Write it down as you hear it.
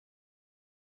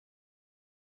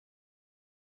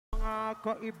mga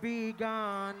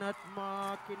kaibigan at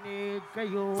makinig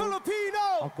kayo.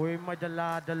 Filipino! Ako'y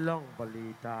madala-dalang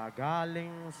balita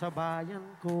galing sa bayan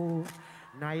ko.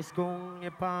 Nais kong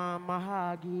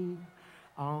ipamahagi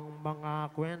ang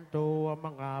mga kwento,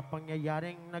 ang mga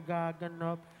pangyayaring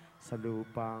nagaganap sa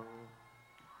lupang.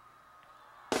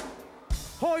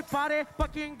 Hoy pare,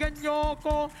 pakinggan nyo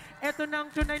ko. Eto ng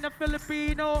tunay na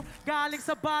Filipino. Galing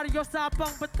sa baryo sa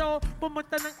Pangbato.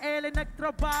 Pumunta ng LA,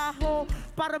 nagtrabaho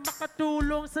para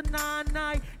makatulong sa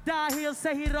nanay. Dahil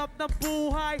sa hirap ng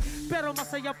buhay, pero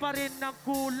masaya pa rin ng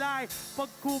kulay. Pag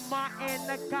kumain,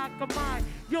 nagkakamay.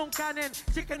 Yung kanin,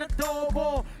 chicken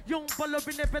adobo. Yung balo,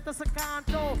 binibenta sa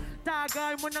kanto.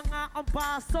 Tagay mo na nga ang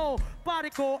baso. Pare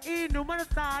ko, inuman na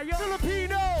tayo.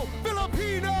 Filipino!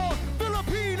 Filipino!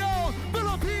 Filipino!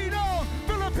 Filipino!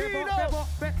 Filipino!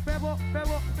 Bebo,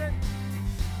 bebo, bebo,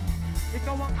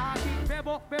 ikaw ang aking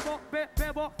bebo, bebo,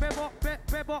 bebo, bebo,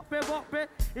 bebo, bebo,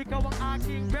 ikaw ang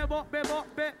aking bebo, bebo,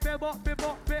 bebo, bebo,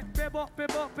 bebo,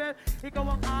 bebo, ikaw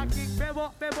ang aking bebo,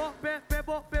 bebo, bebo,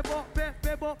 bebo,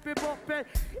 bebo, bebo,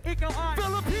 ikaw ay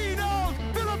Filipino!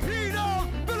 Filipino!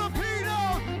 Filipino!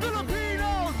 Filipino!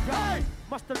 Hey!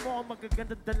 Mastan mo ang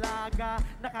magagandang dalaga.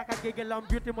 Nakakagigal ang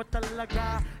beauty mo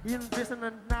talaga. Yung bisa na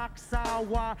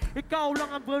naksawa. Ikaw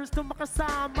lang ang gusto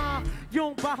makasama.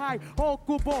 Yung bahay o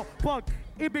kubo, pag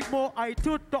ibig mo ay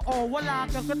totoo. Wala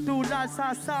kang katulad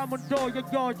sa mundo.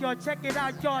 Yo, check it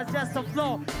out, yo, just the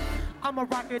flow. I'ma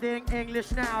rock it in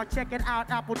English now. Check it out,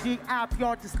 Apple D app,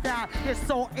 you're the style. It's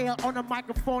so ill on the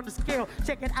microphone, the skill.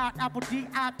 Check it out, Apple D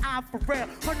app, I'm for real.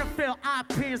 On the field, I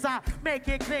peers, I make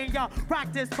it clean, yo. Rock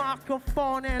this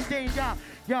microphone and then,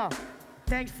 yo.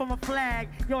 Thanks for my flag.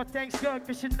 Yo, thanks good,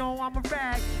 cause you know I'm a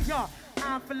rag. Yo,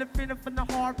 I'm Filipino from the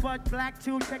heart, but black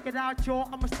too. Check it out, yo.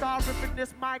 I'm a star ripping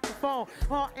this microphone.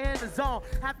 All in the zone.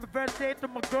 Happy birthday to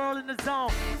my girl in the zone.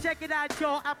 Check it out,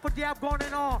 yo. I put the app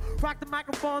going on. Rock the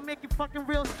microphone, make it fucking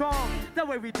real strong. The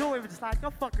way we do it, it's like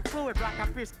a fucking fluid. Black I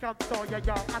fish come through,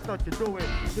 yo. I thought you do it,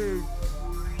 dude.